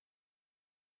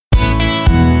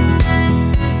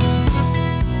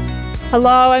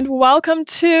Hello and welcome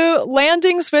to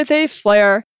Landings with a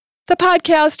Flare, the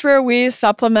podcast where we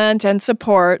supplement and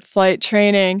support flight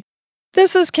training.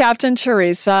 This is Captain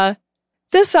Teresa.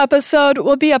 This episode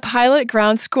will be a pilot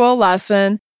ground school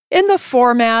lesson in the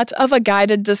format of a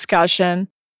guided discussion.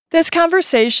 This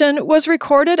conversation was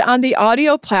recorded on the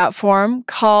audio platform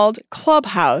called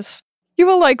Clubhouse. You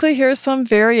will likely hear some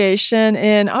variation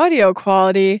in audio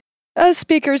quality as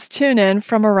speakers tune in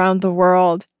from around the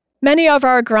world. Many of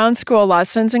our ground school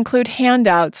lessons include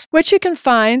handouts, which you can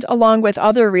find along with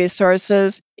other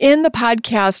resources in the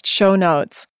podcast show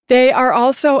notes. They are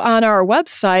also on our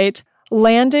website,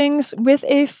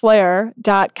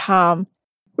 landingswithaflare.com.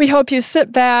 We hope you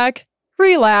sit back,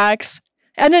 relax,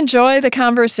 and enjoy the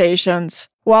conversations.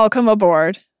 Welcome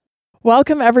aboard.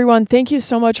 Welcome, everyone. Thank you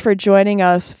so much for joining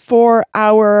us for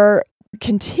our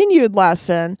continued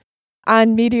lesson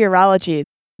on meteorology.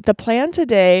 The plan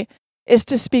today is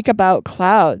to speak about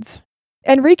clouds.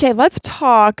 Enrique, let's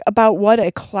talk about what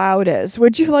a cloud is.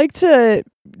 Would you like to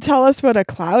tell us what a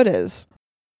cloud is?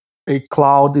 A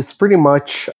cloud is pretty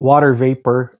much water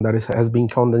vapor that has been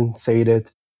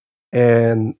condensated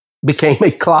and became a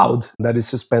cloud that is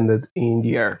suspended in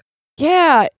the air.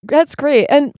 Yeah, that's great.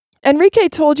 And Enrique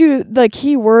told you the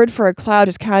key word for a cloud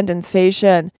is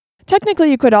condensation.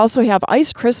 Technically, you could also have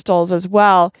ice crystals as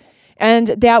well. And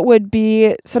that would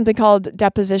be something called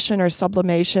deposition or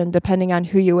sublimation, depending on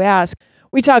who you ask.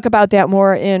 We talk about that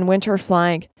more in winter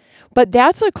flying. But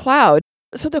that's a cloud.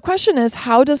 So the question is,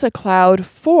 how does a cloud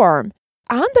form?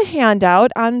 On the handout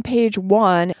on page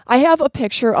 1, I have a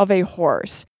picture of a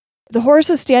horse. The horse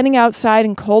is standing outside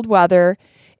in cold weather,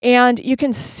 and you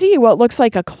can see what looks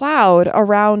like a cloud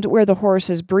around where the horse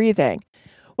is breathing.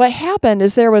 What happened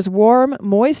is there was warm,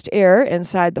 moist air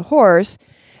inside the horse,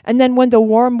 and then when the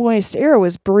warm, moist air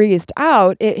was breathed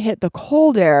out, it hit the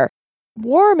cold air.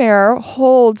 Warm air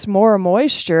holds more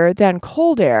moisture than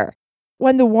cold air.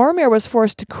 When the warm air was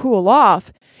forced to cool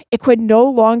off, it could no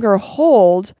longer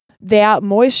hold that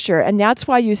moisture, and that's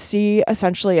why you see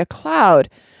essentially a cloud.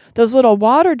 Those little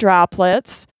water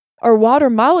droplets or water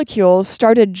molecules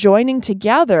started joining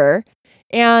together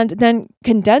and then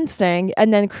condensing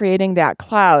and then creating that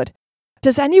cloud.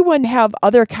 Does anyone have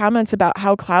other comments about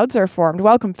how clouds are formed?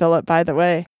 Welcome, Philip, by the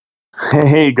way.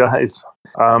 Hey, guys.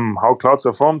 How clouds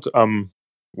are formed?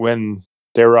 When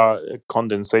there are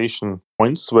condensation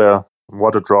points where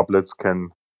water droplets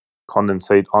can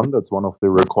condensate on, that's one of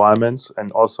the requirements.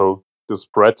 And also the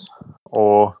spread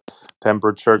or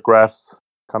temperature graphs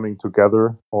coming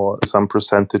together or some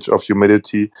percentage of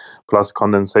humidity plus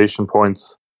condensation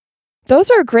points. Those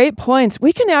are great points.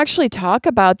 We can actually talk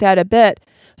about that a bit.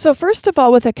 So first of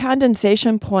all, with a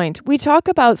condensation point, we talk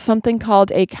about something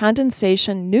called a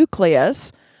condensation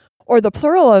nucleus, or the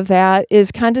plural of that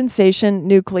is condensation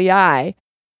nuclei.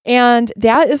 And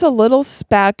that is a little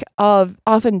speck of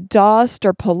often dust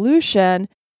or pollution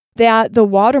that the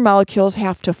water molecules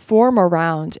have to form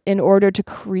around in order to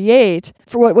create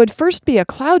for what would first be a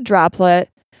cloud droplet.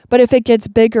 But if it gets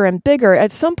bigger and bigger,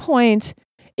 at some point,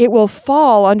 it will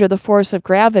fall under the force of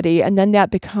gravity, and then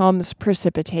that becomes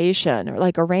precipitation, or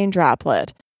like a rain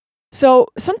droplet. So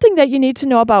something that you need to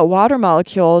know about water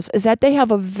molecules is that they have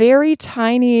a very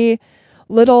tiny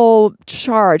little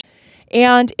charge.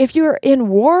 And if you're in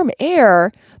warm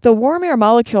air, the warm air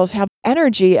molecules have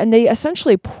energy, and they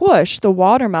essentially push the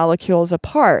water molecules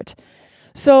apart.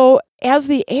 So as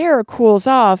the air cools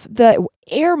off, the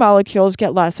air molecules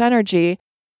get less energy,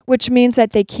 which means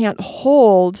that they can't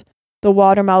hold the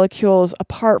water molecules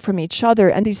apart from each other,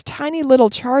 and these tiny little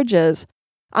charges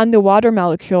on the water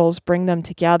molecules bring them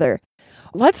together.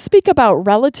 Let's speak about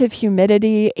relative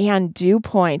humidity and dew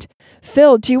point.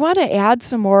 Phil, do you want to add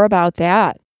some more about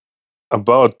that?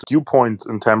 About dew point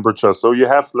and temperature. So you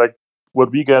have like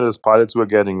what we get as pilots, we're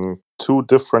getting two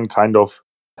different kind of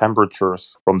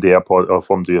temperatures from the airport or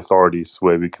from the authorities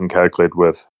where we can calculate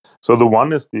with. So the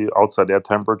one is the outside air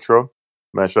temperature,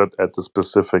 measured at the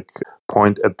specific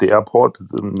point at the airport,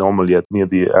 normally near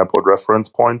the airport reference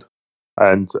point.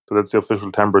 And so that's the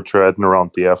official temperature at and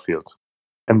around the airfield.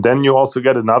 And then you also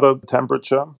get another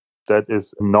temperature that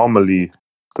is normally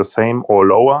the same or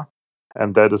lower,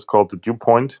 and that is called the dew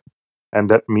point. And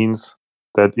that means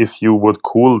that if you would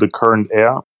cool the current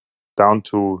air down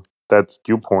to that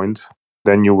dew point,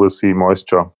 then you will see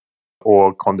moisture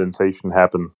or condensation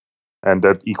happen. And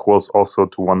that equals also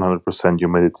to 100%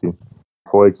 humidity.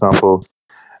 For example,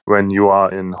 when you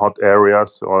are in hot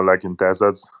areas or like in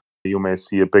deserts, you may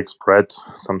see a big spread,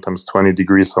 sometimes 20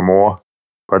 degrees or more.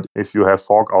 But if you have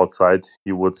fog outside,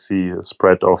 you would see a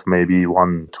spread of maybe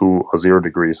 1, 2, or 0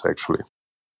 degrees actually.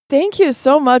 Thank you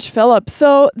so much, Philip.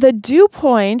 So, the dew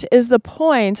point is the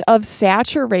point of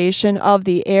saturation of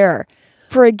the air.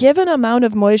 For a given amount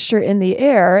of moisture in the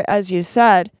air, as you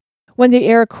said, when the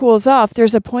air cools off,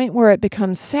 there's a point where it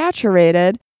becomes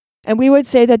saturated, and we would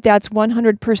say that that's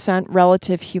 100%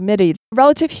 relative humidity.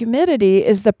 Relative humidity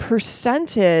is the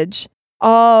percentage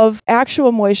of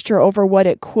actual moisture over what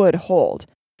it could hold.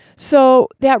 So,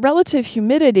 that relative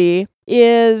humidity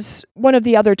is one of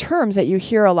the other terms that you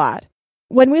hear a lot.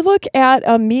 When we look at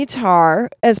a METAR,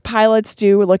 as pilots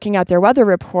do looking at their weather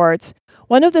reports,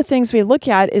 one of the things we look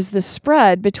at is the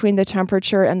spread between the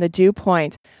temperature and the dew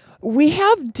point. We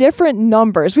have different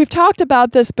numbers. We've talked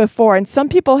about this before, and some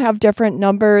people have different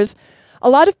numbers. A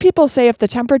lot of people say if the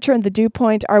temperature and the dew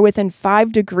point are within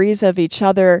 5 degrees of each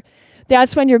other,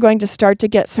 that's when you're going to start to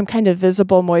get some kind of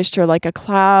visible moisture like a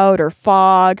cloud or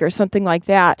fog or something like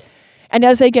that. And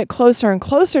as they get closer and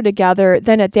closer together,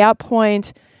 then at that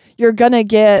point, you're going to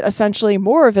get essentially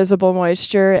more visible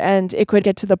moisture, and it could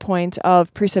get to the point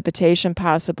of precipitation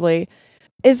possibly.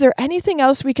 Is there anything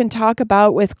else we can talk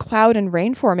about with cloud and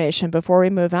rain formation before we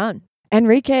move on?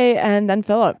 Enrique and then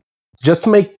Philip. Just to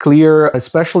make clear,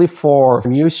 especially for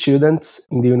new students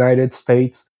in the United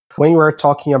States, when we are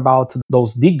talking about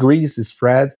those degrees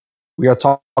spread, we are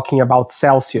talking about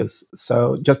Celsius.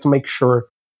 So just to make sure,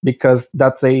 because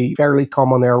that's a fairly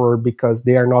common error because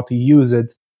they are not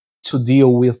used to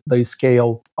deal with the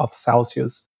scale of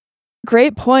Celsius.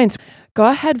 Great points. Go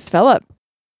ahead, Philip.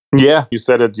 Yeah, you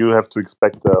said it. You have to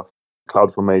expect the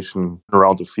cloud formation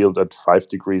around the field at 5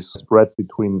 degrees spread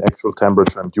between actual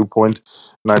temperature and dew point.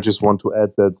 And I just want to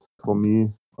add that for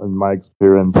me, in my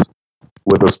experience,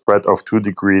 with a spread of 2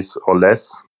 degrees or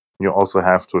less, you also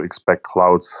have to expect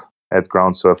clouds at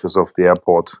ground surface of the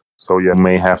airport. So you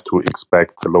may have to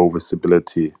expect low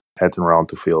visibility at and around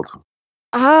the field.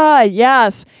 Ah,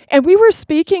 yes. And we were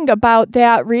speaking about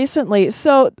that recently.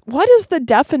 So, what is the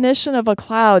definition of a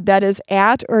cloud that is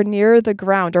at or near the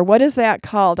ground? Or what is that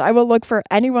called? I will look for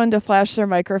anyone to flash their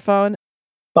microphone.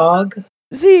 Fog.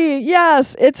 Z,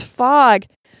 yes, it's fog.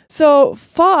 So,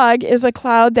 fog is a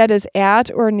cloud that is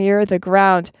at or near the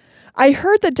ground. I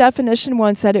heard the definition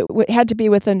once that it had to be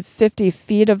within 50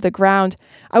 feet of the ground.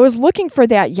 I was looking for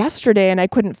that yesterday and I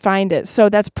couldn't find it. So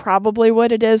that's probably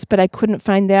what it is, but I couldn't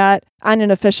find that on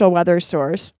an official weather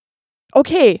source.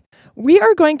 Okay, we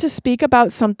are going to speak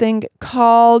about something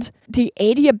called the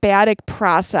adiabatic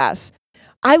process.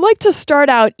 I like to start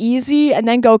out easy and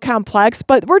then go complex,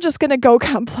 but we're just going to go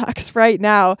complex right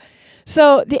now.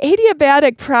 So the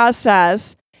adiabatic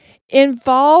process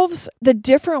involves the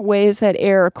different ways that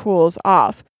air cools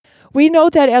off. We know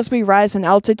that as we rise in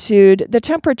altitude, the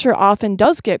temperature often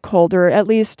does get colder, at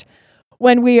least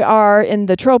when we are in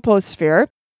the troposphere.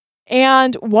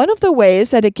 And one of the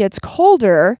ways that it gets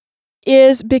colder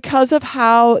is because of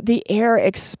how the air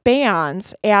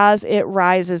expands as it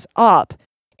rises up.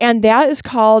 And that is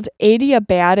called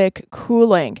adiabatic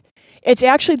cooling. It's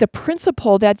actually the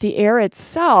principle that the air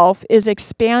itself is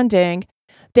expanding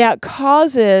that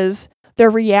causes the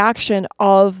reaction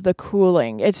of the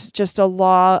cooling. It's just a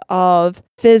law of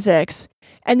physics.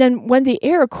 And then when the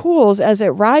air cools as it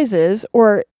rises,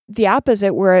 or the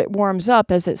opposite where it warms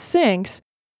up as it sinks,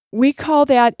 we call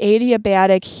that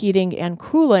adiabatic heating and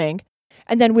cooling.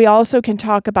 And then we also can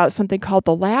talk about something called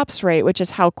the lapse rate, which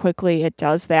is how quickly it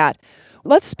does that.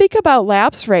 Let's speak about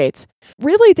lapse rates.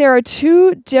 Really, there are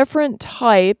two different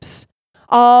types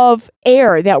of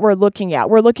air that we're looking at.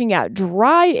 We're looking at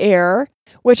dry air,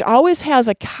 which always has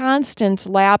a constant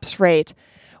lapse rate.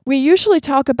 We usually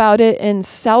talk about it in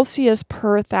Celsius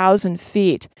per 1,000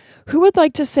 feet. Who would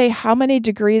like to say how many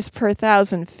degrees per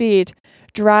 1,000 feet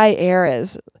dry air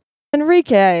is?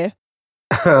 Enrique.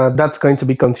 That's going to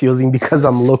be confusing because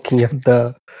I'm looking at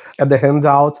the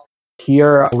handout.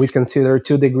 Here we consider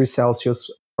 2 degrees Celsius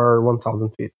per 1,000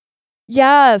 feet.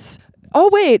 Yes. Oh,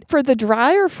 wait, for the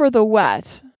dry or for the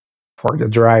wet? For the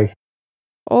dry.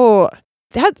 Oh,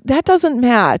 that doesn't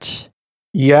match.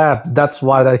 Yeah, that's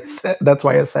what I said. That's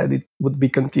why I said it would be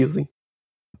confusing.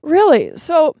 Really?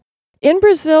 So in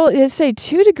Brazil, they say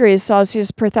 2 degrees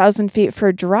Celsius per 1,000 feet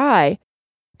for dry.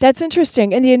 That's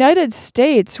interesting. In the United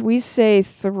States, we say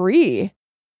 3.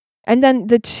 And then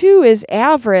the 2 is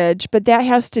average, but that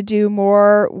has to do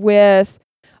more with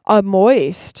a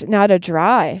moist, not a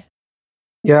dry.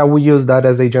 Yeah, we use that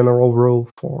as a general rule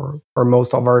for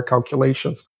most of our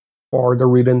calculations for the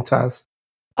written test.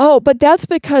 Oh, but that's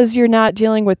because you're not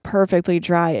dealing with perfectly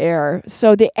dry air.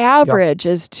 So the average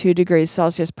is 2 degrees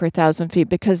Celsius per 1,000 feet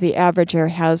because the average air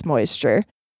has moisture.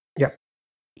 Yeah.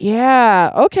 Yeah,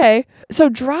 okay. So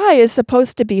dry is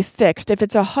supposed to be fixed. If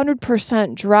it's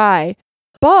 100% dry,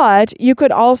 But you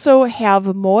could also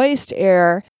have moist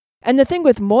air. And the thing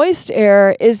with moist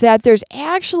air is that there's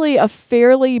actually a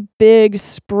fairly big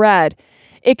spread.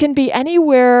 It can be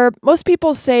anywhere, most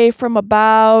people say from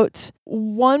about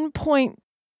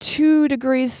 1.2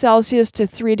 degrees Celsius to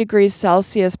 3 degrees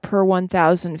Celsius per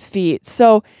 1,000 feet.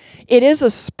 So it is a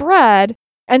spread.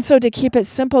 And so to keep it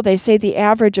simple, they say the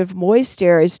average of moist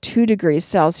air is 2 degrees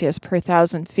Celsius per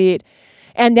 1,000 feet.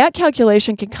 And that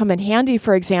calculation can come in handy,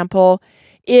 for example,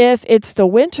 if it's the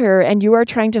winter and you are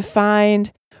trying to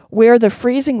find where the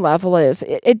freezing level is.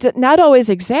 It's not always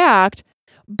exact,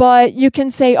 but you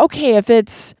can say, okay, if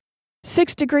it's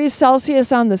 6 degrees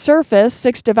Celsius on the surface,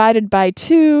 6 divided by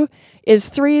 2 is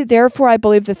 3. Therefore, I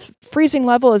believe the freezing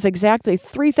level is exactly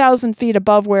 3,000 feet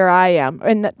above where I am.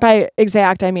 And by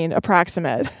exact, I mean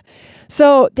approximate.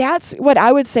 So that's what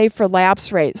I would say for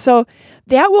lapse rate. So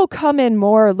that will come in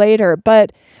more later,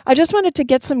 but I just wanted to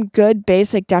get some good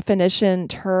basic definition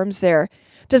terms there.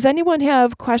 Does anyone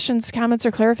have questions, comments,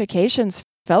 or clarifications?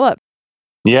 Philip?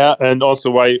 Yeah, and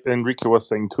also why Enrique was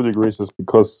saying 2 degrees is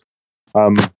because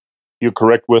you're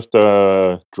correct with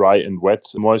the dry and wet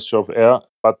moisture of air.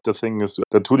 But the thing is,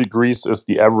 the 2 degrees is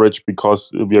the average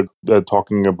because we are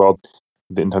talking about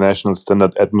the international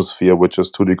standard atmosphere, which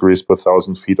is 2 degrees per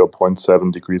 1,000 feet or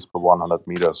 0.7 degrees per 100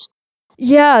 meters.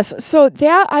 Yes, so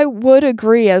that I would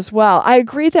agree as well. I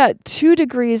agree that 2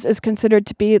 degrees is considered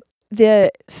to be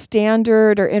the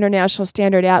standard or international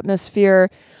standard atmosphere,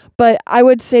 but I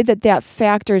would say that that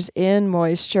factors in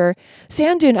moisture.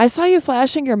 Sandune, I saw you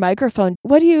flashing your microphone.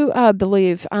 What do you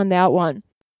believe on that one?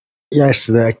 Yes,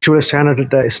 the actual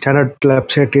standard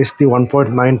lapse rate is the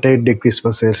 1.98 degrees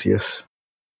per Celsius.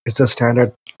 It's the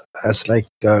standard as like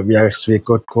we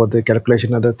could go the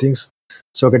calculation other things.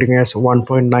 So getting as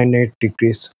 1.98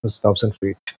 degrees per 1,000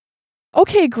 feet.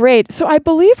 Okay, great. So I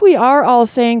believe we are all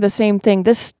saying the same thing.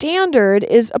 The standard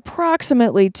is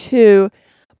approximately 2,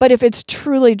 but if it's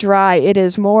truly dry, it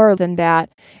is more than that.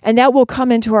 And that will come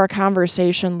into our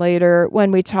conversation later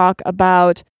when we talk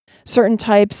about certain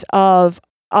types of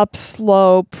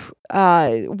upslope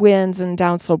winds and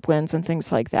downslope winds and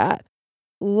things like that.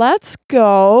 Let's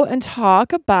go and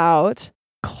talk about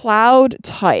cloud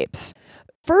types.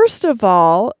 First of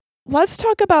all, let's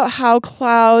talk about how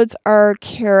clouds are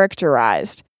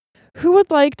characterized. Who would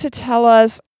like to tell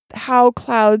us how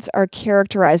clouds are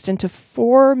characterized into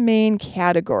 4 main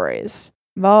categories?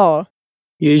 Mo.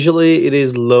 Usually it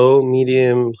is low,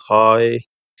 medium, high,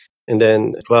 and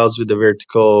then clouds with the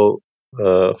vertical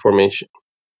formation.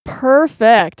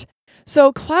 Perfect.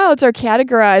 So clouds are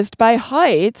categorized by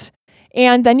height,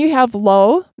 and then you have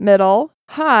low, middle,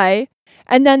 high,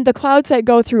 and then the clouds that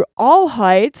go through all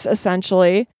heights,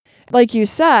 essentially, like you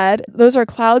said, those are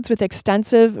clouds with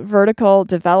extensive vertical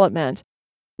development.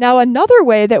 Now, another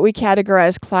way that we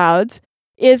categorize clouds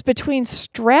is between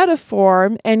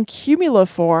stratiform and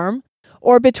cumuliform,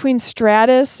 or between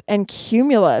stratus and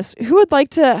cumulus. Who would like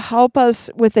to help us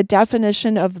with the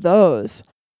definition of those?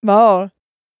 Mo.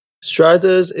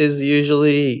 Stratus is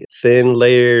usually thin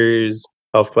layers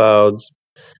of clouds.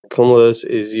 Cumulus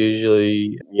is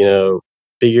usually,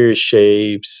 bigger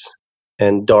shapes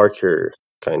and darker,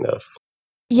 kind of.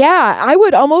 Yeah, I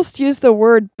would almost use the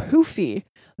word poofy.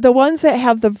 The ones that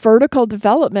have the vertical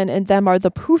development in them are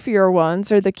the poofier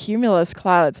ones, or the cumulus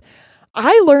clouds.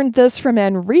 I learned this from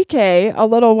Enrique a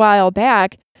little while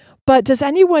back, but does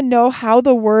anyone know how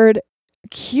the word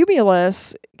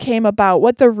cumulus came about?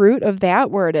 What the root of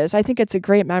that word is? I think it's a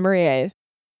great memory aid.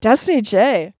 Destiny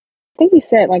J. I think you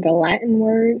said like a Latin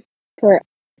word for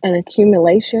an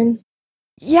accumulation.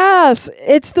 Yes,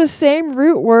 it's the same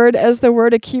root word as the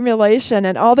word accumulation,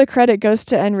 and all the credit goes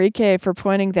to Enrique for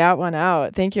pointing that one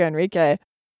out. Thank you, Enrique.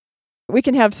 We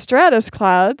can have stratus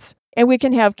clouds, and we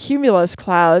can have cumulus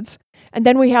clouds, and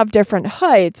then we have different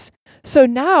heights. So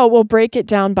now we'll break it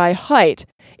down by height.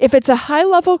 If it's a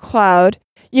high-level cloud,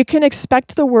 you can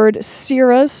expect the word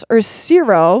cirrus or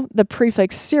cirro, the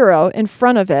prefix cirro, in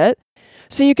front of it.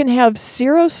 So you can have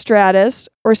cirrostratus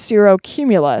or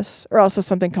cirrocumulus, or also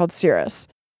something called cirrus.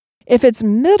 If it's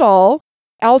middle,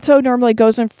 alto normally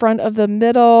goes in front of the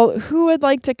middle. Who would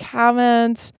like to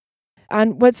comment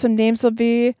on what some names will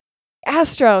be?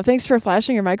 Astro, thanks for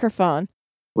flashing your microphone.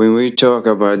 When we talk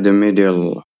about the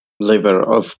middle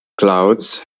level of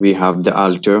clouds, we have the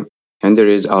alto, and there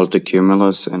is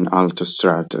altocumulus and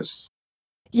altostratus.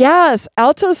 Yes,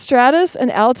 altostratus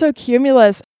and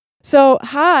altocumulus. So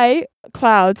high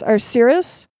clouds are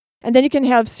cirrus, and then you can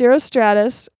have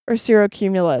cirrostratus or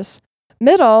cirrocumulus.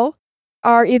 Middle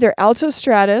are either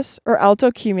altostratus or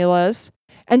altocumulus.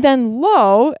 And then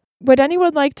low, would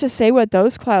anyone like to say what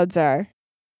those clouds are?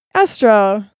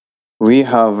 Astro. We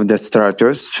have the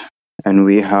stratus, and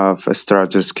we have a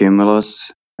stratus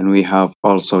cumulus, and we have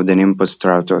also the nimbus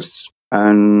stratus.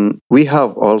 And we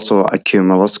have also a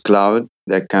cumulus cloud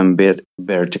that can be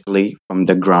vertically from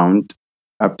the ground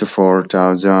up to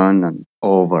 4,000 and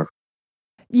over.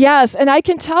 Yes, and I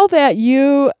can tell that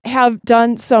you have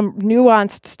done some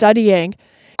nuanced studying.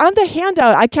 On the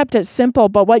handout, I kept it simple,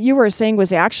 but what you were saying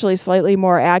was actually slightly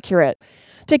more accurate.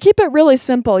 To keep it really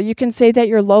simple, you can say that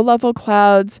your low-level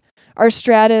clouds are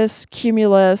stratus,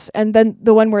 cumulus, and then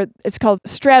the one where it's called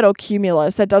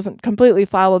stratocumulus. That doesn't completely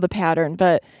follow the pattern,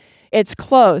 but it's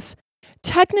close.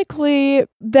 Technically,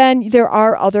 then there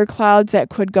are other clouds that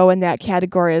could go in that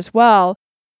category as well,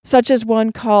 such as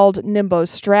one called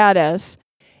nimbostratus.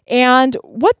 And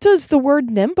what does the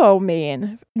word nimbo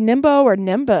mean? Nimbo or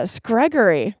nimbus?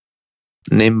 Gregory.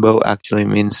 Nimbo actually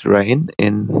means rain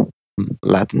in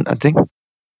Latin, I think.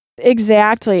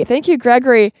 Exactly. Thank you,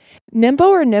 Gregory. Nimbo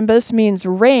or nimbus means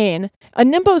rain. A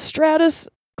nimbostratus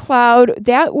cloud,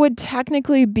 that would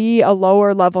technically be a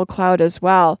lower level cloud as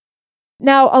well.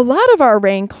 Now, a lot of our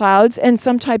rain clouds and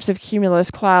some types of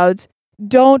cumulus clouds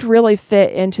don't really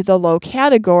fit into the low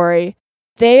category.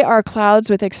 They are clouds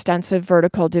with extensive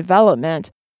vertical development.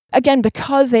 Again,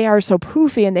 because they are so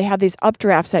poofy and they have these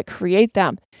updrafts that create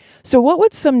them. So, what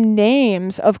would some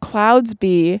names of clouds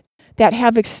be that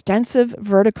have extensive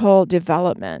vertical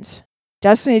development?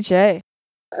 Destiny J.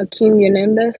 A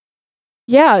cumulonimbus.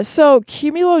 Yeah, so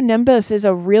cumulonimbus is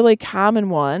a really common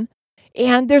one.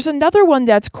 And there's another one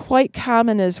that's quite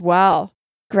common as well.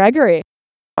 Gregory.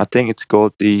 I think it's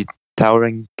called the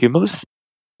towering cumulus.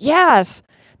 Yes,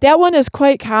 that one is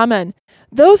quite common.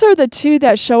 Those are the two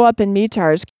that show up in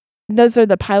METARs. Those are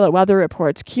the pilot weather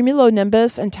reports,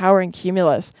 cumulonimbus and towering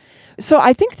cumulus. So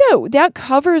I think that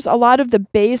covers a lot of the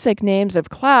basic names of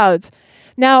clouds.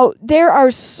 Now, there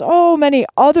are so many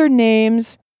other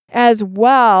names as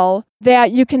well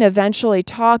that you can eventually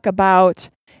talk about.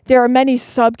 There are many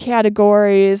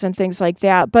subcategories and things like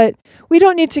that, but we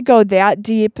don't need to go that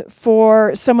deep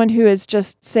for someone who is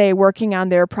just, say, working on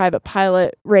their private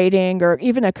pilot rating or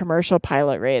even a commercial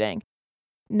pilot rating.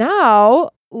 Now,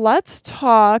 let's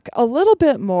talk a little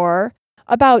bit more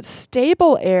about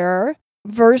stable air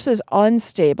versus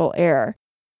unstable air.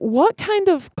 What kind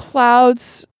of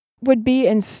clouds would be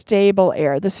in stable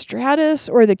air, the stratus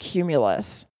or the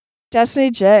cumulus?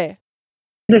 Destiny J.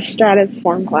 The stratus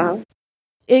form cloud.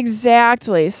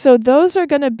 Exactly. So those are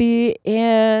going to be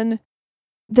in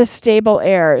the stable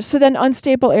air. So then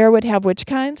unstable air would have which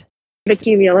kind? The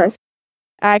cumulus.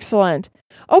 Excellent.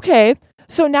 Okay.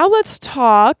 So now let's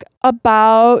talk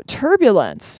about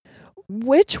turbulence.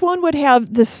 Which one would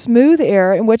have the smooth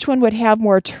air and which one would have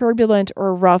more turbulent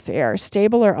or rough air,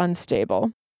 stable or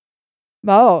unstable?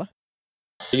 Mo.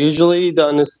 Usually, the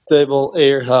unstable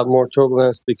air have more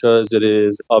turbulence because it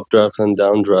is updraft and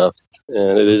downdraft,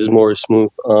 and it is more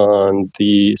smooth on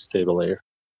the stable air.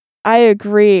 I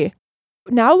agree.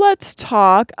 Now let's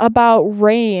talk about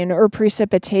rain or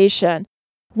precipitation.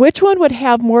 Which one would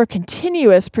have more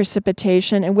continuous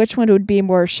precipitation and which one would be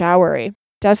more showery?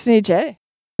 Destiny J.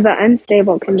 The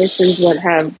unstable conditions would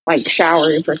have like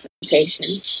showery precipitation.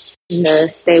 And the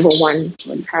stable one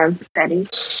would have steady.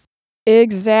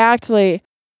 Exactly.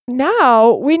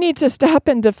 Now we need to stop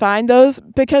and define those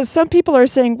because some people are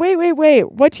saying, wait,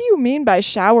 what do you mean by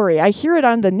showery? I hear it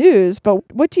on the news,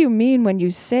 but what do you mean when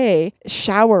you say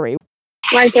showery?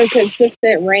 Like a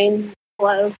consistent rain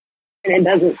flow and it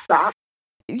doesn't stop.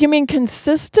 You mean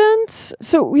consistent?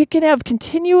 So we can have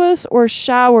continuous or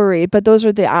showery, but those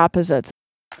are the opposites.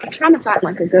 I'm trying to find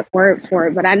like a good word for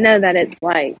it, but I know that it's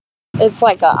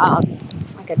like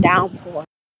a downpour.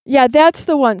 Yeah, that's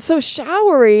the one. So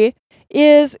showery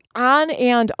is on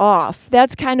and off.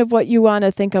 That's kind of what you want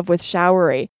to think of with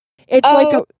showery. It's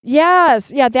like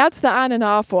yes, yeah, that's the on and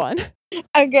off one.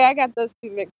 Okay, I got those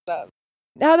two mixed up.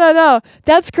 No.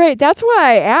 That's great. That's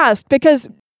why I asked, because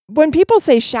when people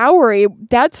say showery,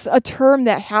 that's a term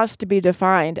that has to be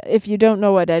defined if you don't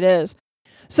know what it is.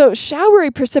 So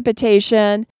showery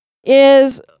precipitation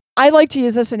is, I like to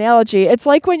use this analogy. It's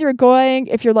like when you're going,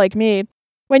 if you're like me,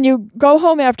 when you go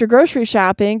home after grocery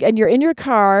shopping and you're in your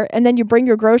car and then you bring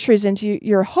your groceries into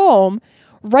your home,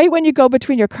 right when you go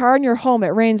between your car and your home, it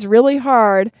rains really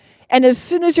hard. And as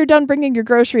soon as you're done bringing your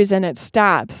groceries in, it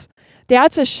stops.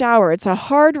 That's a shower. It's a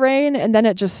hard rain and then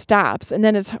it just stops. And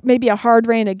then it's maybe a hard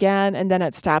rain again and then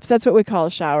it stops. That's what we call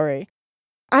showery.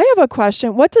 I have a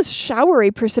question. What does showery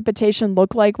precipitation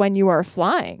look like when you are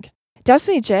flying?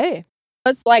 Destiny J.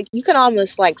 It's like you can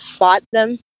almost like spot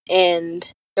them,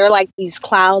 and they're like these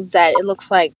clouds that it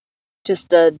looks like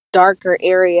just a darker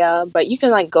area, but you can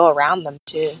like go around them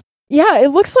too. Yeah, it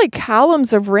looks like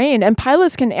columns of rain, and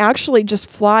pilots can actually just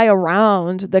fly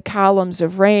around the columns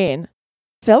of rain.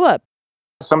 Philip.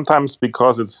 Sometimes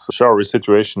because it's a showery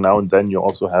situation, now and then you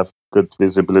also have good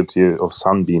visibility of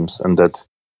sunbeams, and that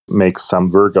makes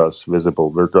some virgas visible.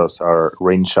 Virgas are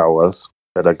rain showers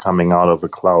that are coming out of a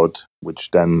cloud, which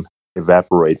then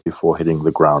evaporate before hitting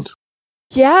the ground.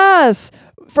 Yes,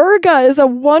 virga is a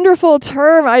wonderful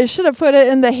term. I should have put it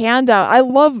in the handout. I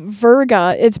love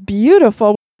virga. It's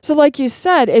beautiful. So like you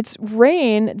said, it's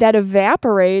rain that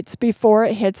evaporates before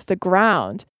it hits the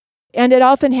ground. And it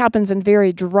often happens in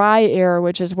very dry air,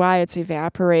 which is why it's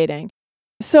evaporating.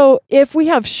 So if we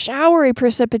have showery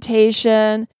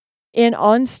precipitation in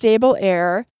unstable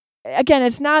air, again,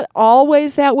 it's not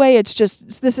always that way. It's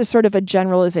just, this is sort of a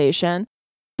generalization.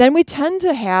 Then we tend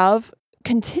to have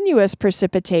continuous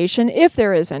precipitation, if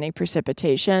there is any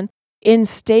precipitation, in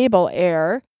stable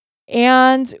air.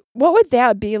 And what would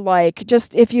that be like,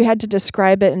 just if you had to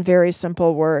describe it in very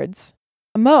simple words?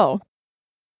 Mo.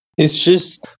 It's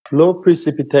just low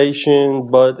precipitation,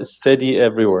 but steady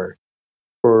everywhere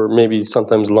for maybe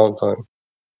sometimes a long time.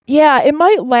 Yeah, it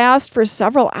might last for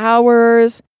several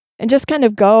hours and just kind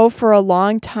of go for a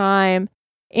long time.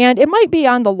 And it might be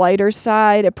on the lighter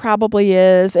side. It probably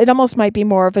is. It almost might be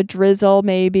more of a drizzle,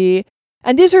 maybe.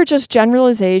 And these are just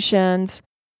generalizations.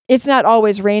 It's not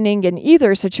always raining in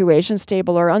either situation,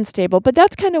 stable or unstable, but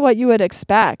that's kind of what you would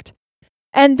expect.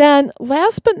 And then,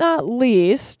 last but not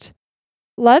least,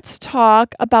 let's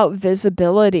talk about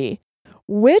visibility.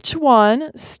 Which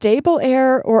one, stable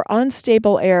air or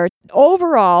unstable air,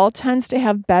 overall tends to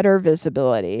have better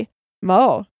visibility?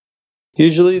 Mo.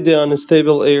 Usually the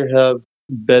unstable air have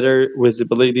better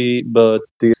visibility, but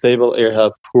the stable air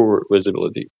have poor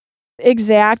visibility.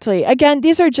 Exactly. Again,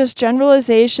 these are just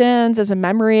generalizations as a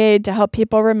memory aid to help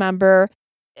people remember.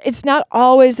 It's not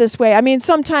always this way. I mean,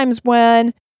 sometimes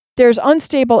when there's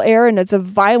unstable air and it's a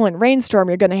violent rainstorm,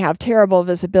 you're going to have terrible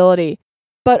visibility.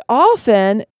 But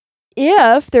often,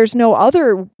 if there's no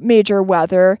other major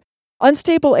weather,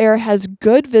 unstable air has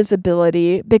good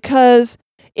visibility because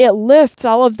it lifts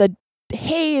all of the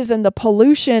haze and the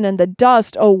pollution and the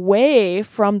dust away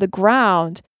from the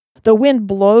ground. The wind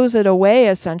blows it away,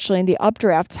 essentially, and the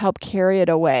updrafts help carry it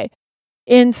away.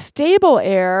 In stable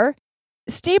air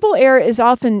is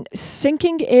often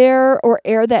sinking air or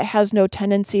air that has no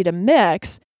tendency to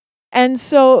mix. And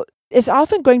so it's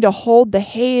often going to hold the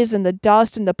haze and the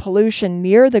dust and the pollution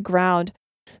near the ground.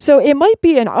 So it might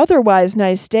be an otherwise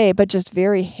nice day, but just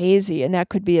very hazy, and that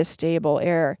could be a stable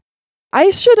air.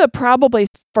 I should have probably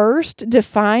first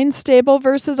defined stable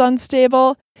versus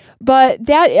unstable, but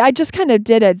that I just kind of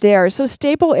did it there. So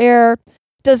stable air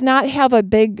does not have a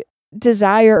big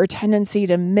desire or tendency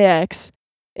to mix.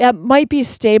 It might be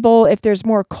stable if there's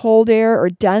more cold air or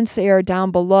dense air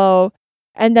down below,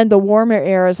 and then the warmer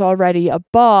air is already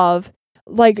above,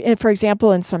 like, for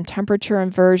example, in some temperature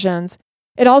inversions.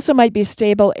 It also might be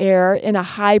stable air in a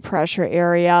high pressure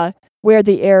area where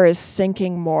the air is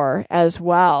sinking more as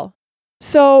well.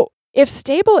 So if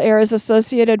stable air is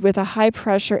associated with a high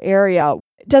pressure area,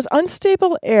 does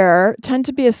unstable air tend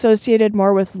to be associated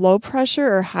more with low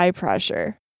pressure or high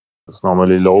pressure? It's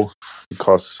normally low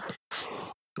because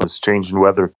it's changing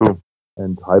weather too.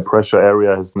 And high pressure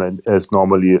area is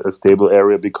normally a stable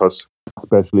area because,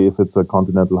 especially if it's a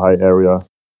continental high area,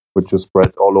 which is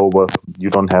spread all over, you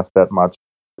don't have that much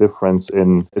difference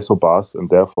in isobars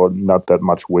and therefore not that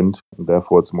much wind, and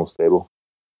therefore it's more stable.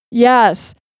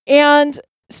 Yes. And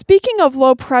speaking of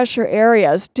low pressure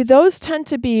areas, do those tend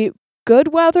to be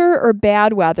good weather or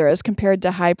bad weather as compared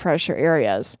to high pressure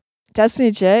areas?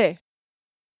 Destiny J.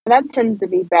 That tends to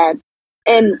be bad.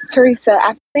 And Teresa,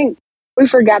 I think we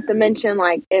forgot to mention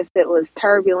like if it was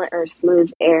turbulent or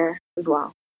smooth air as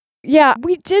well. Yeah,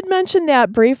 we did mention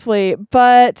that briefly,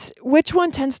 but which one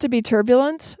tends to be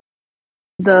turbulent?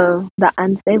 The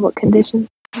unstable conditions.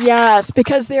 Yes,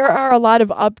 because there are a lot of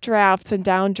updrafts and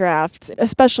downdrafts,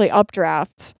 especially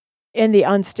updrafts in the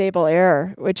unstable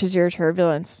air, which is your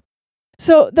turbulence.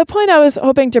 So the point I was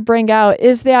hoping to bring out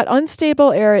is that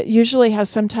unstable air usually has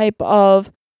some type of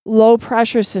low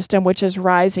pressure system, which is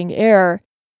rising air,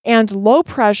 and low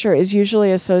pressure is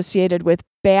usually associated with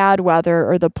bad weather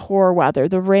or the poor weather,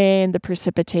 the rain, the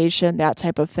precipitation, that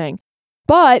type of thing.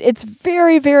 But it's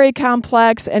very, very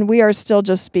complex, and we are still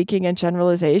just speaking in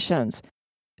generalizations.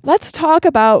 Let's talk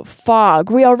about fog.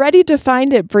 We already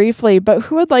defined it briefly, but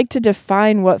who would like to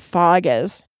define what fog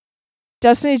is?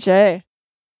 Destiny J.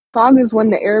 Fog is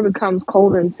when the air becomes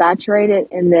cold and saturated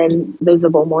and then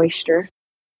visible moisture.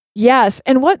 Yes,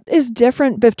 and what is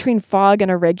different between fog and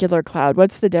a regular cloud?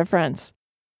 What's the difference?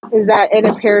 Is that it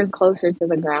appears closer to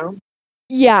the ground.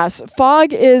 Yes,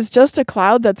 fog is just a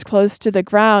cloud that's close to the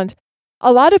ground.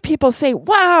 A lot of people say,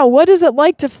 wow, what is it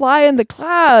like to fly in the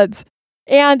clouds?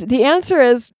 And the answer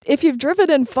is, if you've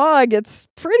driven in fog, it's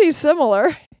pretty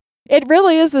similar. It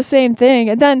really is the same thing.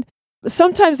 And then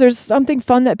sometimes there's something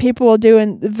fun that people will do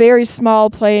in very small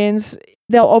planes.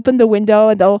 They'll open the window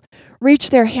and they'll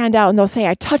reach their hand out and they'll say,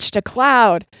 I touched a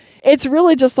cloud. It's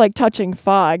really just like touching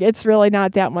fog. It's really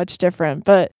not that much different,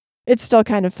 but it's still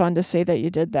kind of fun to say that you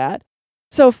did that.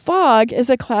 So fog is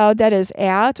a cloud that is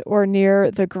at or near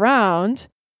the ground.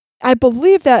 I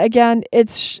believe that, again,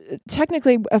 it's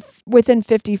technically within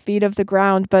 50 feet of the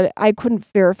ground, but I couldn't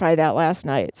verify that last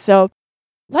night. So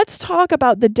let's talk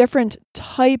about the different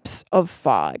types of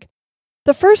fog.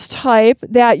 The first type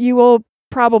that you will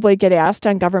probably get asked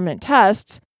on government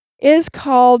tests is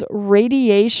called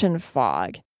radiation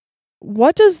fog.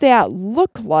 What does that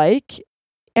look like?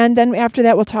 And then after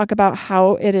that, we'll talk about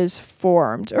how it is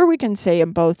formed, or we can say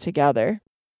them both together.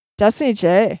 Destiny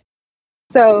J.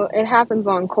 So it happens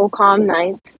on cold, calm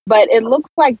nights, but it looks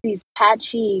like these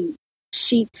patchy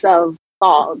sheets of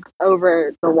fog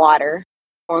over the water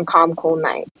on calm, cold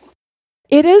nights.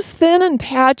 It is thin and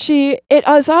patchy. It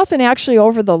is often actually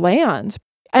over the land.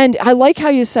 And I like how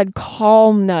you said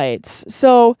calm nights.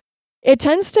 So it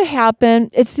tends to happen,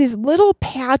 it's these little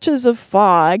patches of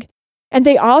fog, and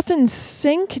they often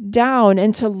sink down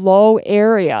into low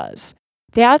areas.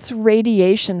 That's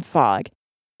radiation fog.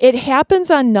 It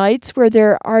happens on nights where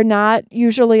there are not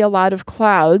usually a lot of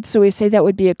clouds, so we say that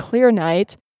would be a clear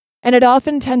night. And it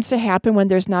often tends to happen when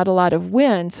there's not a lot of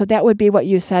wind, so that would be what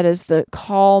you said is the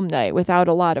calm night without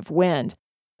a lot of wind.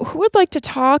 Who would like to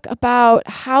talk about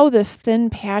how this thin,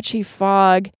 patchy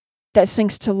fog that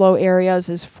sinks to low areas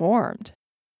is formed?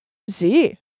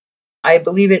 Z. I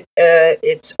believe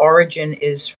its origin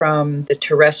is from the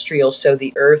terrestrial, so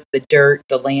the earth, the dirt,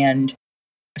 the land.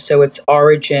 So its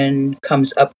origin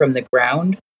comes up from the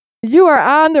ground. You are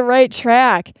on the right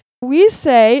track. We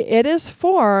say it is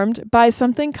formed by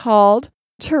something called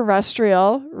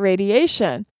terrestrial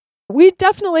radiation. We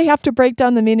definitely have to break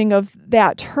down the meaning of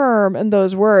that term and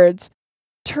those words.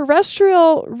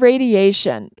 Terrestrial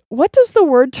radiation. What does the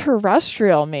word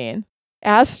terrestrial mean?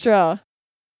 Astra.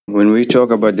 When we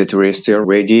talk about the terrestrial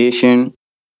radiation,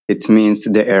 it means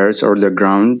the earth or the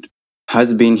ground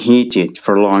has been heated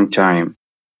for a long time.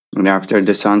 And after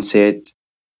the sunset,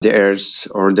 the earth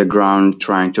or the ground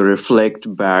trying to reflect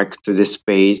back to the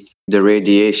space the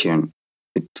radiation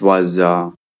it was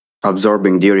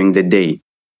absorbing during the day.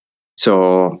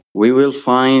 So we will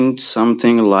find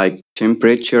something like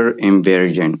temperature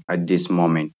inversion at this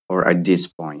moment or at this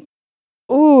point.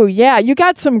 Ooh, yeah, you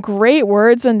got some great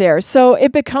words in there. So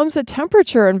it becomes a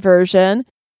temperature inversion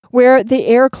where the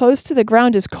air close to the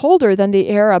ground is colder than the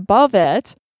air above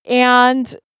it.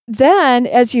 And then,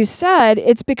 as you said,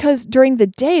 it's because during the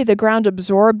day, the ground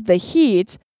absorbed the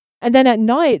heat. And then at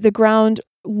night, the ground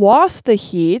lost the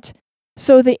heat.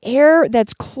 So the air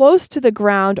that's close to the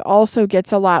ground also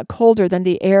gets a lot colder than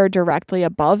the air directly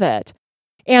above it.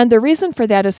 And the reason for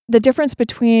that is the difference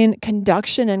between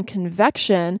conduction and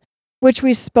convection, which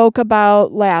we spoke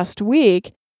about last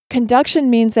week. Conduction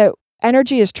means that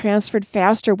energy is transferred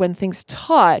faster when things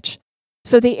touch.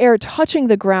 So the air touching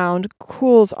the ground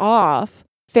cools off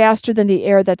faster than the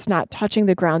air that's not touching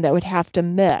the ground that would have to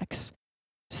mix.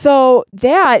 So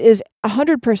that is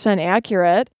 100%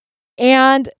 accurate.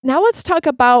 And now let's talk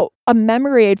about a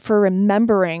memory aid for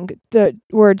remembering the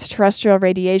words terrestrial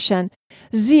radiation.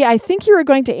 Z, I think you were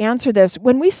going to answer this.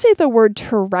 When we say the word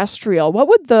terrestrial, what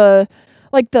would the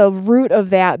root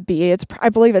of that be? I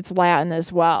believe it's Latin as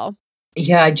well.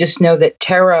 Yeah, I just know that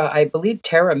I believe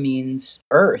terra means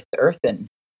earth, earthen.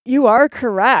 You are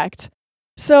correct.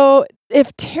 So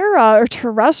if terra or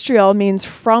terrestrial means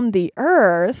from the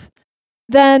earth,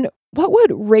 then what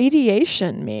would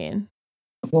radiation mean?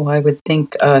 Well, I would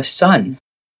think sun.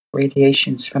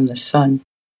 Radiation's from the sun.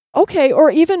 Okay, or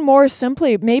even more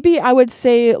simply, maybe I would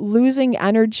say losing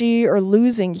energy or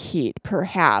losing heat,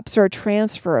 perhaps, or a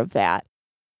transfer of that.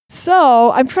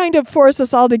 So I'm trying to force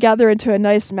us all together into a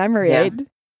nice memory aid.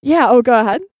 Yeah, go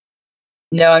ahead.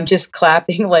 No, I'm just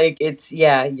clapping like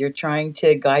you're trying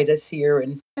to guide us here.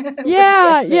 And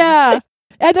yeah.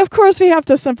 And of course, we have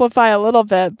to simplify a little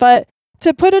bit, but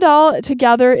to put it all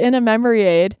together in a memory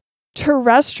aid,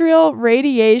 terrestrial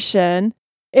radiation,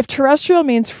 if terrestrial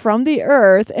means from the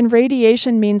earth and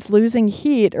radiation means losing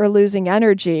heat or losing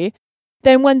energy,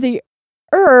 then when the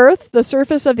earth, the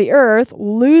surface of the earth,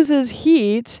 loses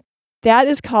heat, that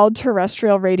is called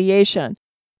terrestrial radiation.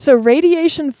 So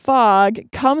radiation fog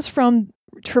comes from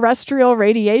terrestrial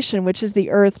radiation, which is the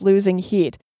earth losing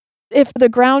heat. If the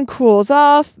ground cools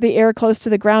off, the air close to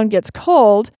the ground gets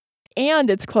cold, and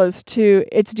it's close to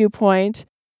its dew point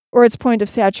or its point of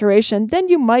saturation, then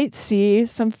you might see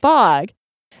some fog.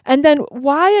 And then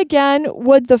why again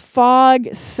would the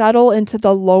fog settle into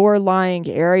the lower lying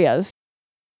areas?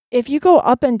 If you go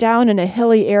up and down in a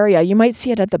hilly area, you might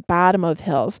see it at the bottom of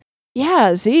hills.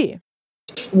 Yeah, Z.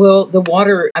 Well,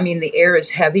 the air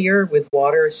is heavier with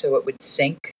water, so it would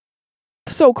sink.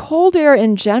 So cold air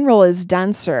in general is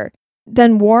denser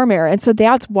than warm air. And so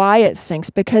that's why it sinks,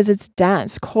 because it's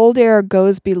dense. Cold air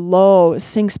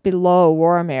sinks below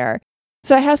warm air.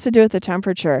 So it has to do with the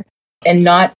temperature. And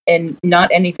not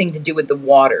anything to do with the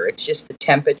water. It's just the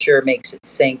temperature makes it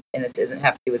sink, and it doesn't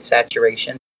have to do with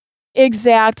saturation.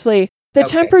 Exactly. The Okay.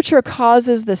 temperature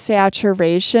causes the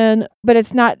saturation, but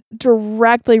it's not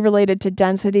directly related to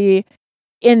density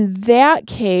in that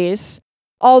case.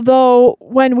 Although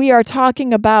when we are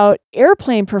talking about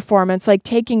airplane performance, like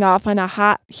taking off on a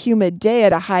hot, humid day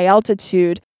at a high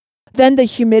altitude, then the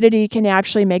humidity can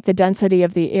actually make the density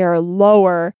of the air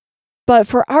lower. But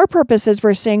for our purposes,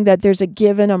 we're saying that there's a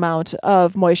given amount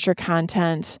of moisture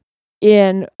content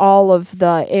in all of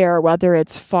the air, whether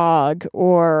it's fog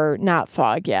or not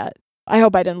fog yet. I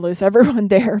hope I didn't lose everyone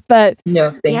there, but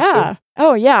No, thank you.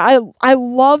 Oh, yeah. I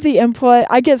love the input.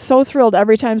 I get so thrilled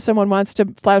every time someone wants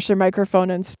to flash their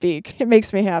microphone and speak. It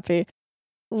makes me happy.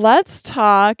 Let's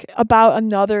talk about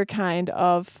another kind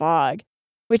of fog.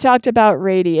 We talked about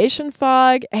radiation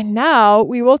fog, and now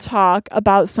we will talk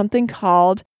about something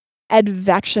called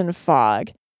advection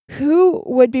fog. Who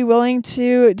would be willing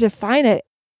to define it,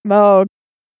 Mo?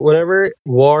 Whenever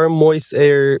warm, moist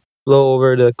air blow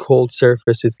over the cold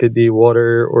surface, it could be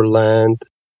water or land,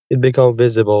 it becomes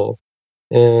visible.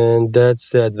 And that's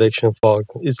the advection fog.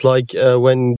 It's like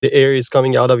when the air is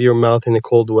coming out of your mouth in the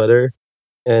cold weather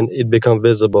and it becomes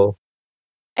visible.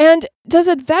 And does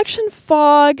advection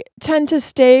fog tend to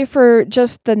stay for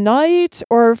just the night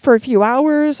or for a few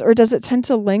hours, or does it tend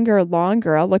to linger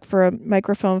longer? I'll look for a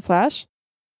microphone flash.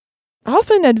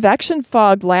 Often advection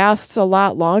fog lasts a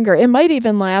lot longer. It might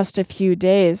even last a few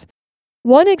days.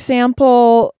 One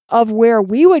example of where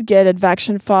we would get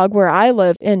advection fog where I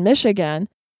live in Michigan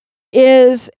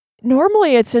is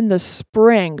normally it's in the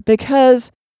spring,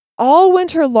 because all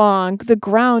winter long, the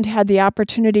ground had the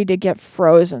opportunity to get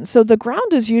frozen. So the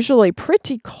ground is usually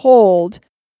pretty cold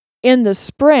in the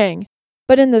spring,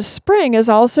 but in the spring is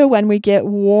also when we get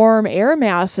warm air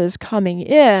masses coming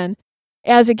in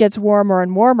as it gets warmer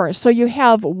and warmer. So you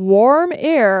have warm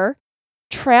air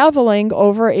traveling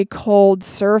over a cold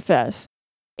surface,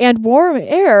 and warm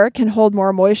air can hold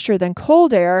more moisture than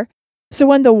cold air. So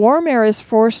when the warm air is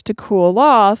forced to cool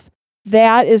off,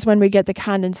 that is when we get the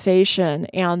condensation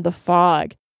and the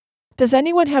fog. Does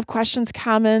anyone have questions,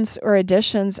 comments, or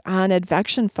additions on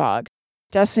advection fog?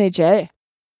 Destiny J.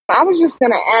 I was just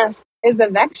going to ask, is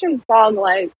advection fog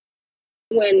like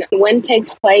when wind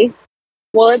takes place,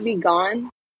 will it be gone?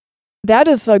 That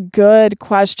is a good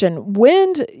question.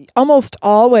 Wind almost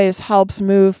always helps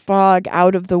move fog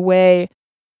out of the way.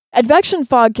 Advection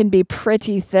fog can be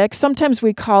pretty thick. Sometimes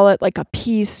we call it like a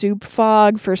pea soup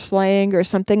fog for slang or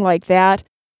something like that.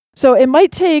 So it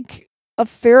might take a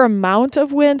fair amount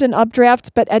of wind and updrafts,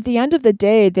 but at the end of the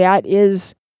day, that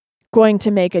is going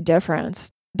to make a difference.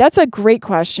 That's a great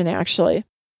question, actually.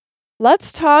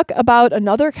 Let's talk about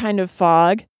another kind of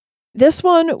fog. This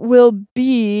one will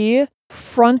be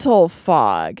frontal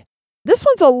fog. This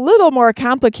one's a little more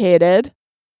complicated.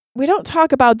 We don't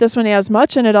talk about this one as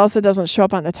much, and it also doesn't show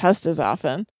up on the test as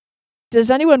often. Does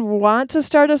anyone want to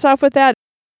start us off with that?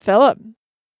 Philip?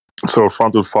 So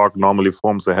frontal fog normally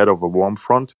forms ahead of a warm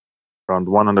front, around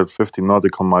 150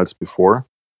 nautical miles before.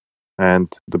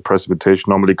 And the precipitation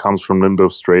normally comes from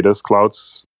nimbostratus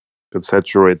clouds that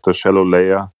saturate the shallow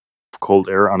layer of cold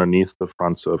air underneath the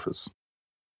front surface.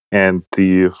 And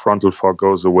the frontal fog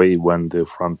goes away when the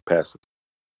front passes.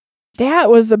 That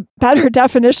was the better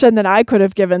definition than I could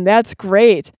have given. That's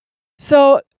great.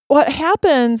 So what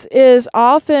happens is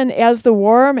often as the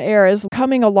warm air is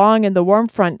coming along in the warm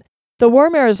front, the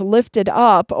warm air is lifted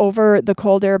up over the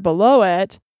cold air below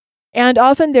it. And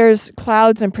often there's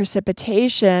clouds and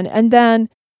precipitation. And then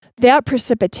that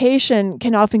precipitation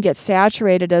can often get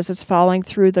saturated as it's falling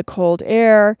through the cold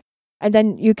air. And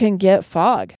then you can get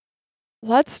fog.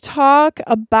 Let's talk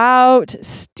about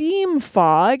steam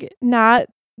fog, not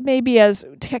maybe as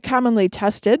commonly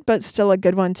tested, but still a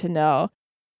good one to know.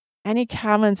 Any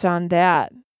comments on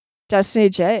that? Destiny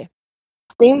J.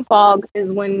 Steam fog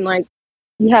is when like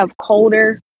you have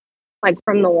colder, like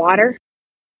from the water,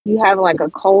 you have like a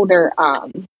colder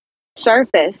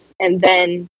surface, and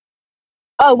then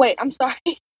oh wait, I'm sorry.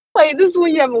 Like this is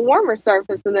when you have a warmer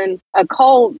surface and then a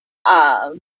cold,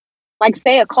 like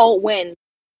say a cold wind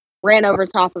ran over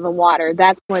top of the water.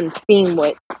 That's when steam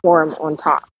would form on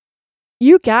top.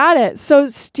 You got it. So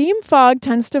steam fog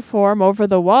tends to form over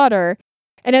the water,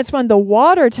 and it's when the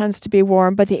water tends to be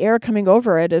warm, but the air coming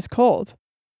over it is cold.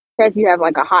 So if you have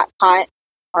like a hot pot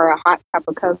or a hot cup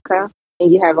of cocoa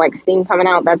and you have like steam coming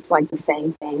out, that's like the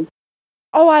same thing.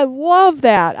 Oh, I love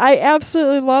that. I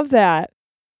absolutely love that.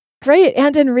 Great.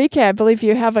 And Enrique, I believe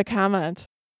you have a comment.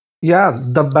 Yeah,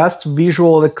 the best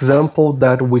visual example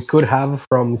that we could have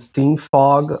from steam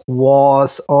fog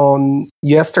was on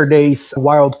yesterday's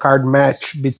wild card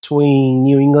match between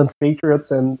New England Patriots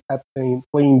and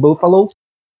playing Buffalo,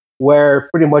 where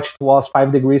pretty much it was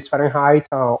 5 degrees Fahrenheit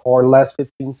or less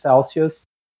 15 Celsius,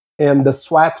 and the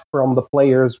sweat from the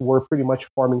players were pretty much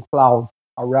forming clouds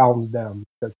around them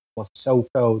because it was so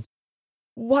cold.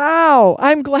 Wow,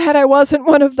 I'm glad I wasn't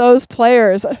one of those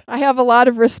players. I have a lot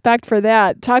of respect for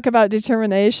that. Talk about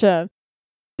determination.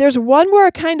 There's one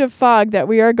more kind of fog that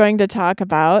we are going to talk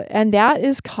about, and that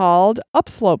is called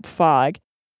upslope fog.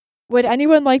 Would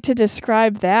anyone like to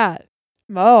describe that?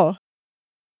 Mo.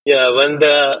 Yeah, when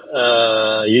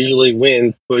the usually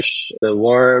wind push the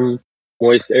warm,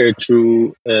 moist air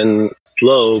through and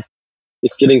slope,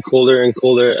 it's getting colder and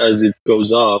colder as it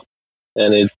goes up,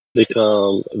 and it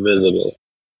become visible.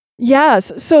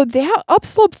 Yes, so that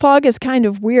upslope fog is kind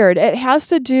of weird. It has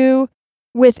to do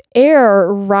with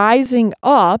air rising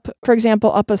up, for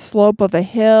example, up a slope of a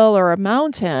hill or a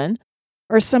mountain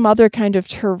or some other kind of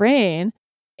terrain.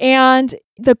 And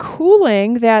the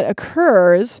cooling that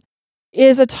occurs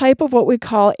is a type of what we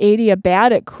call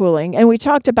adiabatic cooling. And we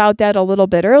talked about that a little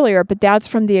bit earlier, but that's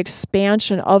from the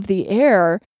expansion of the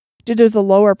air due to the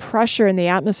lower pressure in the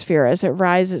atmosphere as it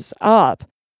rises up.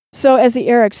 So as the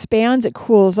air expands, it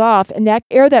cools off, and that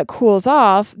air that cools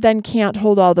off then can't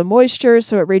hold all the moisture,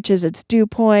 so it reaches its dew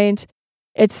point,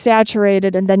 it's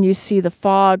saturated, and then you see the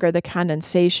fog or the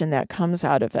condensation that comes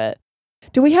out of it.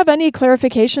 Do we have any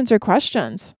clarifications or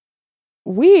questions?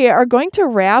 We are going to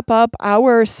wrap up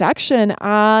our section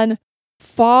on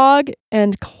fog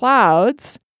and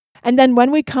clouds, and then when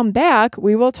we come back,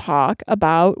 we will talk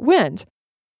about wind.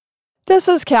 This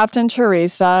is Captain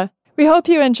Teresa. We hope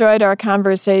you enjoyed our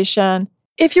conversation.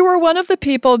 If you were one of the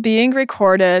people being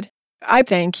recorded, I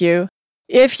thank you.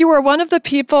 If you were one of the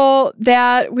people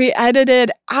that we edited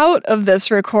out of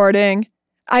this recording,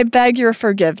 I beg your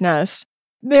forgiveness.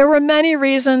 There were many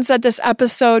reasons that this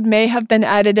episode may have been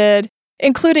edited,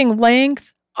 including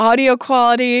length, audio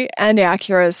quality, and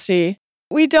accuracy.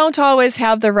 We don't always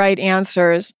have the right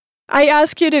answers. I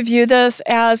ask you to view this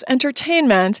as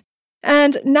entertainment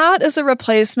and not as a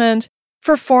replacement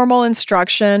for formal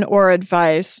instruction or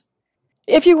advice.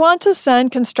 If you want to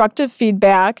send constructive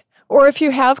feedback or if you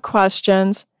have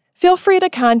questions, feel free to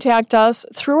contact us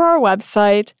through our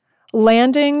website,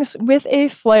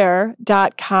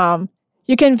 landingswithaflare.com.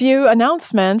 You can view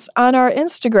announcements on our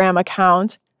Instagram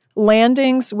account,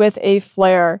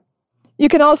 landingswithaflare. You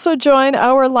can also join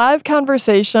our live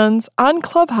conversations on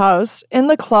Clubhouse in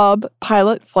the club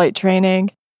Pilot Flight Training.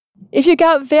 If you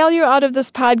got value out of this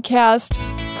podcast,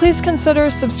 please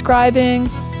consider subscribing,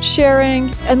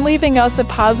 sharing, and leaving us a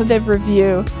positive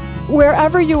review.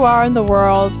 Wherever you are in the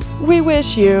world, we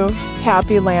wish you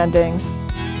happy landings.